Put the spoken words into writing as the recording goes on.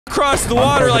across the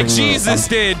water like Jesus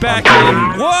did back in.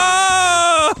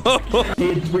 Whoa!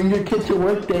 Kids, bring your kid to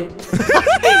work day.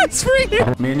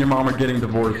 Me and your mom are getting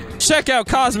divorced. Check out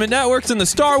Cosmic Networks in the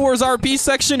Star Wars RP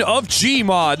section of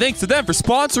Gmod. Thanks to them for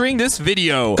sponsoring this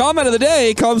video. Comment of the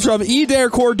day comes from Eder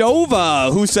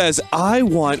Cordova, who says, I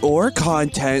want more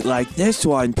content like this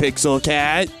one, Pixel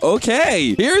Cat.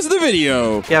 Okay, here's the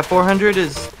video. Yeah, 400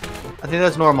 is, I think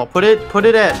that's normal. Put it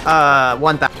at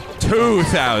 1,000.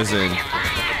 2,000.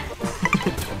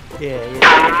 Yeah.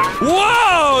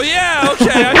 Whoa, yeah, okay,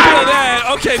 I feel that.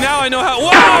 Okay, now I know how.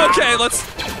 Whoa, okay, let's.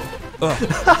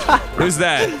 Who's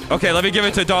that? Okay, let me give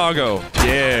it to Doggo.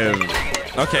 Give.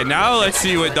 Okay, now let's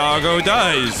see what Doggo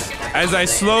does. As I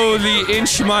slowly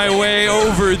inch my way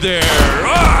over there.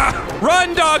 Ah!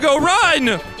 Run, Doggo,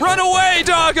 run! Run away,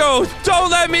 Doggo! Don't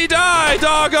let me die,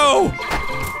 Doggo!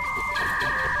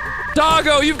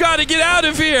 Doggo, you've got to get out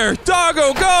of here!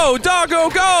 Doggo, go!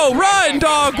 Doggo, go! Run,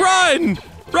 dog, run!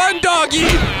 Run, doggy!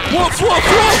 Woof, woof,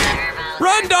 woof!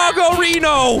 Run, Doggo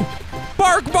Reno!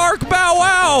 Bark, bark, bow,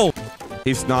 wow!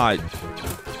 He's not.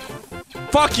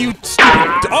 Fuck you,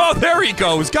 stupid. Oh, there he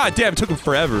goes. God damn, it took him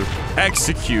forever.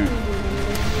 Execute.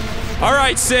 All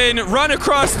right, Sin, run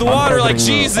across the water like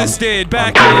Jesus did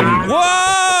back in.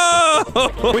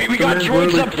 Whoa! Wait, we got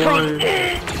droids up front.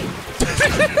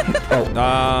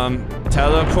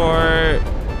 Teleport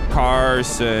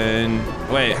Carson.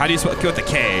 Wait, how do you spell it with the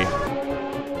K?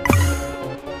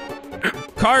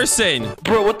 Carson!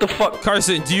 Bro, what the fuck?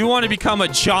 Carson, do you want to become a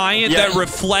giant that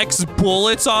reflects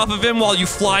bullets off of him while you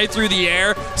fly through the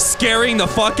air, scaring the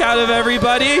fuck out of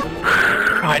everybody?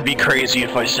 I'd be crazy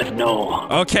if I said no.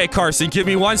 Okay, Carson, give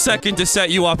me 1 second to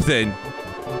set you up then.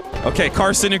 Okay,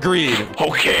 Carson agreed.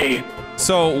 Okay.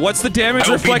 So, what's the damage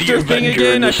reflector thing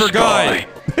again? I forgot.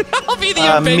 I'll be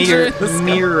the Avenger in the sky.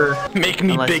 Mirror. Make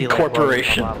me big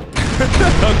corporation.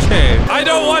 Okay. I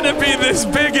don't want to be this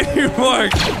big anymore.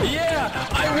 Yeah,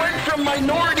 I went from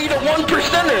minority to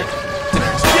 1%er.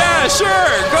 Yeah,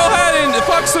 sure. Go ahead and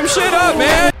fuck some shit up,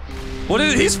 man. What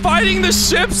is he's fighting the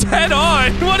ships head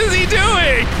on. What is he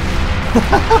doing?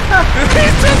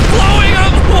 He's just blowing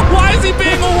up. Why is he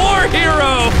being a war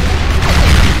hero?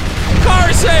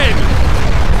 Carson!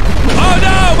 Oh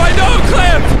no, my no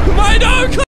clip! My no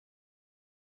clip!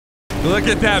 Look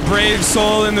at that brave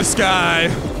soul in the sky.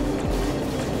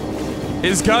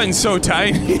 His gun's so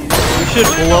tiny. We should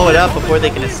blow it up before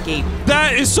they can escape.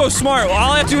 That is so smart. Well,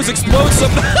 all I have to do is explode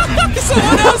something.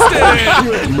 Someone else did it.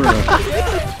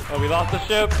 Oh, we lost the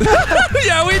ship?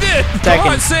 Yeah, we did. Come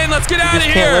on, Sin. Let's get out of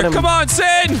here. Come on,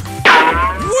 Sin.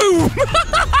 Woo.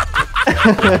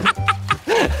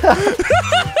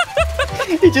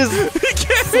 He just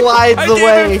slides away.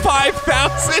 I gave him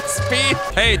 5,000 speed.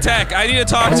 Hey, Tech, I need to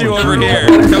talk to you over here.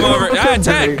 Come over. Ah,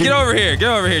 Tech, get over here. Get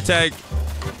over here, Tech.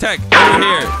 Tech, over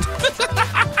here.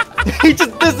 He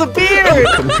just disappeared.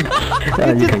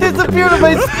 He just disappeared on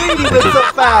my screen. He went so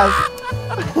fast.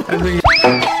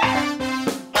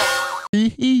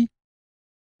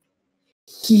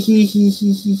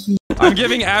 I'm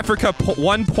giving Africa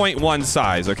 1.1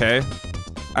 size, okay?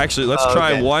 Actually, let's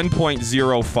try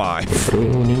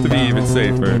 1.05 to be even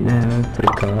safer.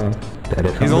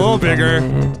 He's a little bigger.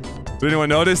 Did anyone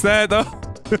notice that, though?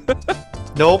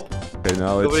 Nope. Okay,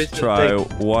 now let's try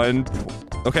 1.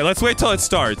 Okay, let's wait till it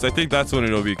starts. I think that's when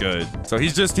it'll be good. So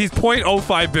he's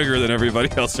 0.05 bigger than everybody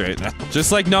else right now.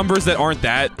 Just like numbers that aren't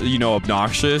that, you know,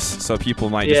 obnoxious. So people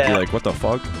might just be like, what the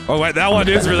fuck? Oh, wait, that one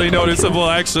is really noticeable,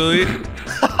 actually.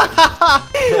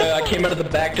 I came out of the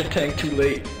back to tank too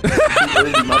late.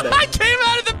 I came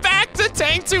out of the back to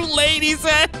tank too late, he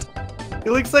said. He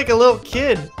looks like a little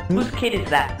kid. Whose kid is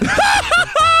that?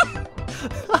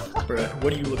 Bruh,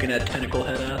 what are you looking at, tentacle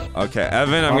head ass? Okay,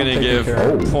 Evan, I'm gonna give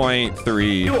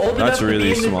 0.3. That's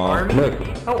really small.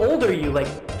 How old are you? Like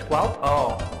 12?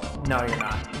 Oh, no, you're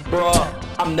not. Bruh,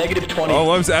 I'm -20. Oh,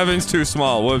 whoops, Evan's too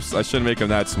small. Whoops, I shouldn't make him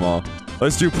that small.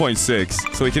 Let's do 0.6,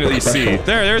 so we can at least see.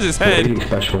 There's his head. You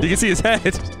can see his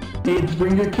head. Kids,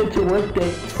 bring your kid to work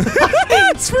day.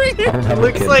 He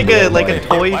looks like a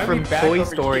toy from Toy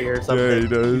Story or something. Yeah, he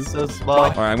does. He's so small.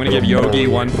 Alright, I'm gonna give Yogi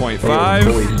 1.5.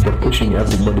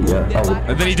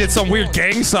 And then he did some weird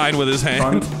gang sign with his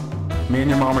hand. Me and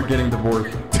your mom are getting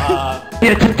divorced. He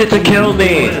attempted to kill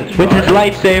me with his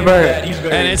lightsaber.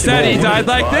 And instead he died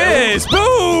like this.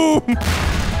 Boom!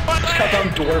 Because I'm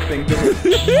dwarfing.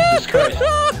 Jesus Christ.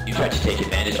 You tried to take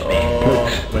advantage of me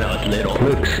when I was little.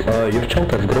 Looks, your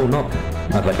child has grown up,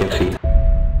 as I can see.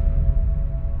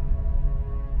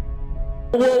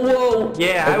 Whoa.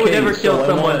 Yeah, I would never kill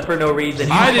someone for no reason.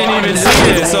 I didn't even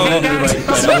see it, so...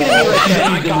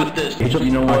 I got this.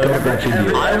 You know what?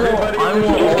 I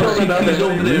want all CPs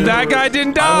over there. That guy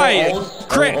didn't die!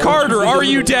 Carter, are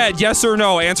you dead? Yes or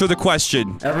no? Answer the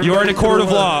question. You are in a court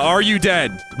of law. Are you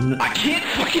dead? I can't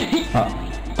fucking...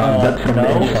 That's from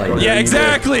the inside. Yeah,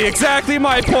 exactly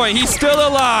my point. He's still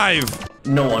alive.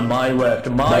 No, on my left.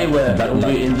 Over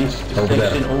in this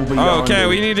section over yonder. Okay,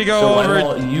 we need to go over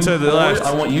to the left.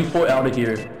 I want you four out of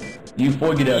here. You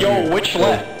four get out of here. Yo, which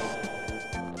left?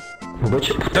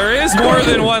 There is more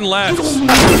than one left.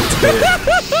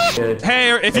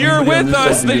 Hey, if you're with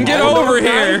us, then get over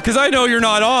here, because I know you're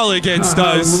not all against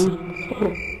us.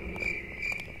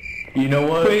 You know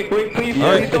what? Wait, please.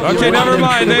 Okay, never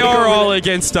mind. They are all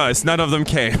against us. None of them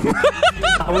came.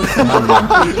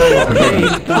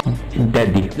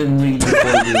 Daddy.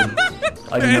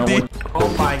 Daddy.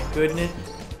 Oh my goodness.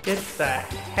 Get the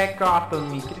heck off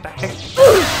of me. Get the heck.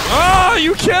 Oh,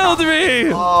 you killed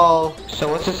me! Oh. So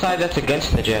what's the side that's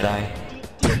against the Jedi?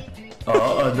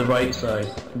 The right side.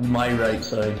 My right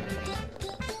side.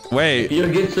 Wait. If you're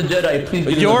against the Jedi, please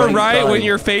get You're the right right side. when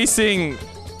you're facing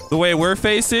the way we're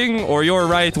facing, or you're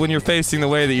right when you're facing the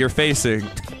way that you're facing?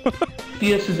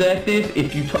 PS is active.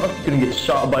 If you talk, you're gonna get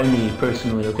shot by me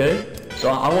personally, okay? So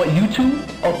I want you two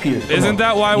up here. Come Isn't on.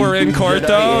 that why You we're in two court Jedi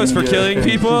though? Is and for killing Jedi,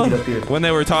 people? get up here. When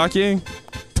they were talking?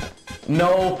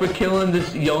 No, for killing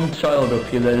this young child up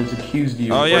here that has accused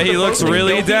you. Oh yeah, What he the looks fuck?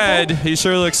 really Kill dead. people? He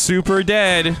sure looks super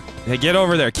dead. Hey, get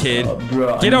over there, kid.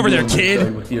 Bro, Get I'm over there, doing this kid.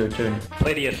 side with your attorney.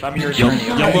 Lydius, I'm your You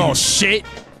attorney. little shit.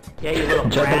 Yeah, you little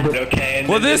brat. Okay.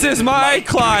 Well, this is my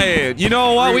client. You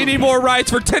know what? We need more rights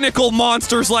for tentacle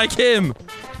monsters like him.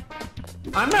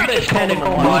 I'm not a tentacle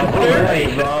monster.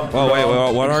 Oh wait,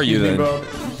 what are you Excuse me, then? bro.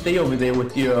 Stay over there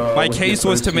with your. My with case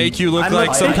your was to person. make you look I'm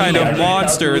like a- some kind I of didn't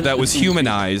monster have that to was listen to you.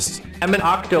 humanized. I'm an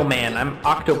Octo-Man. I'm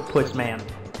Octopus Man.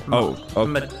 Oh,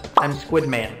 I'm Squid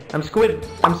Man. I'm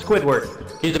Squidward.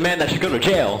 He's the man that should go to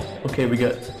jail. Okay, we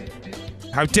got.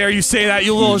 how dare you say that,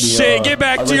 you little Excuse me, shit! Get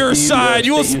back I'd to like your you to side.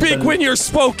 You will state your speak when you're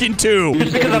spoken to.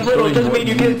 Just because I'm little doesn't mean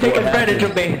you can take advantage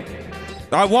of me.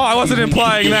 I wasn't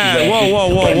implying that.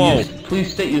 Whoa.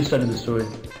 Please state your side of the story.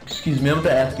 Excuse me, I'm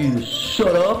gonna ask you to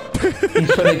shut up. He's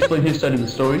trying to explain his side of the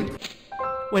story.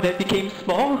 When I became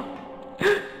small,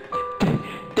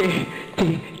 they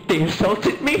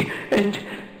insulted me and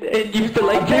used the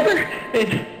lightsaber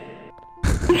and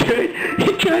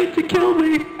he tried to kill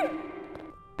me.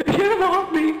 Get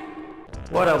off me.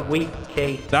 What a weak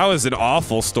case. That was an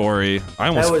awful story. I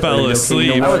almost was fell pretty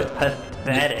asleep. That was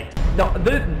pathetic. No,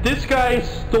 this guy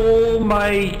stole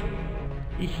my...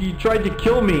 He tried to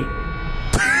kill me.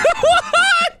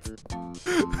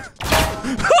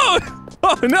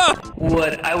 Oh no!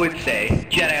 What I would say,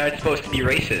 Jedi aren't supposed to be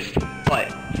racist, but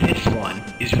this one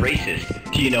is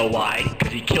racist. Do you know why?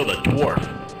 Because he killed a dwarf.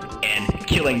 And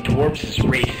killing dwarves is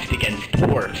racist against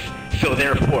dwarves. So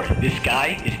therefore, this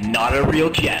guy is not a real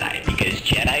Jedi, because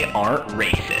Jedi aren't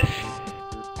racist.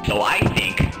 So I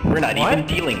think we're not even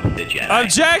dealing with the Jedi.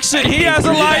 Objection! He has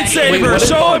a lightsaber!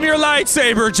 Show him your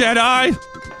lightsaber, Jedi!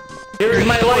 Here's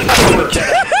my lightsaber,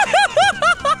 Jedi!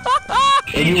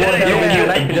 And you want to have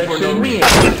an objection?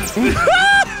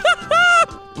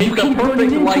 He's the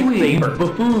perfect lightsaber.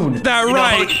 Buffoon. That You know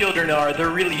how right! children are, they're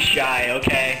really shy,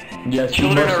 okay? Yes, you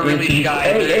Children must are really answer- shy.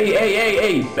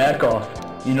 Hey, back off.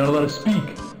 You're not allowed to speak.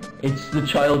 It's the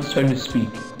child's turn to speak.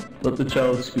 Let the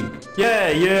child speak. Yeah.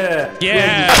 Yeah!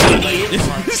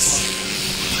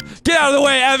 Get out of the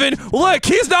way, Evan! Look,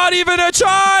 he's not even a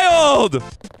child!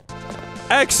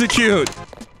 Execute!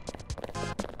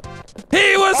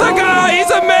 He was a guy!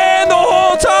 He's a man the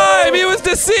whole time! He was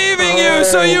deceiving you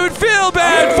so you'd feel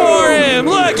bad for him!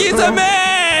 Look, he's a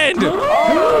man!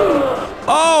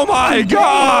 Oh my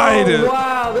god! Oh,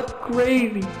 wow, that's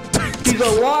crazy. He's a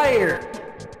liar.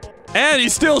 And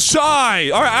he's still shy!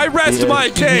 Alright, I rest my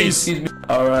case!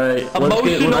 Alright, let's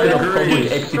get a public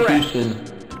execution.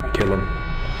 Kill him.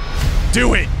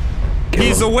 Do it!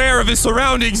 He's aware of his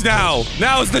surroundings now!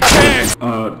 Now's the chance!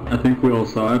 I think we all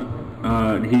saw it.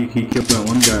 He killed that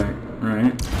one guy,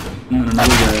 right? And then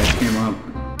another guy came up.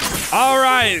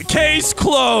 Alright, case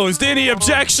closed! Any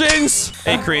objections?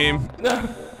 Hey, Cream.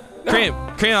 Cream,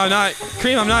 I'm not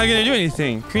gonna do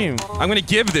anything. Cream, I'm gonna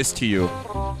give this to you.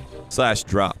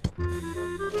 /drop.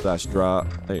 /drop.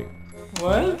 Hey.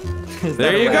 What?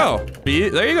 There you go.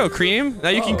 There you go, Cream. Now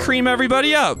you can cream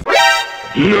everybody up.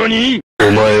 NANI?! お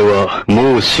前は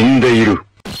もう死んでいる。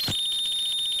 It's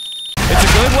a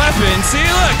good weapon. See,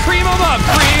 look, cream them up,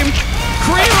 Cream.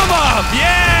 Cream them up,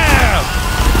 yeah!